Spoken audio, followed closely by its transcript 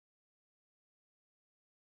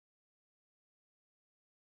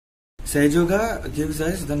Sahaja Yoga gives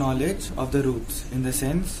us the knowledge of the roots, in the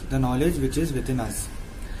sense the knowledge which is within us.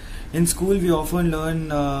 In school we often learn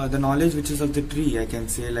the knowledge which is of the tree, I can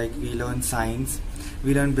say, like we learn science,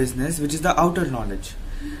 we learn business, which is the outer knowledge.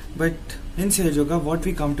 But in Sahaja Yoga what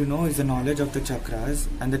we come to know is the knowledge of the chakras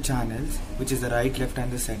and the channels, which is the right, left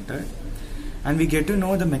and the center. And we get to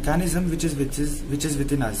know the mechanism which is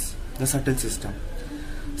within us, the subtle system.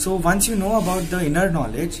 So once you know about the inner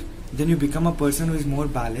knowledge, then you become a person who is more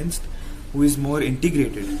balanced, who is more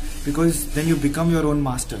integrated, because then you become your own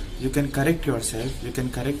master. You can correct yourself, you can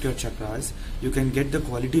correct your chakras, you can get the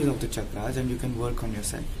qualities of the chakras, and you can work on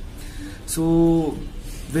yourself. So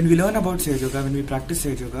when we learn about Sahaja Yoga, when we practice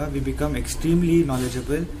Sahaja Yoga, we become extremely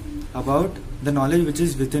knowledgeable about the knowledge which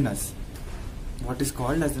is within us, what is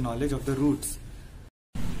called as the knowledge of the roots.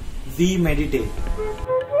 We meditate.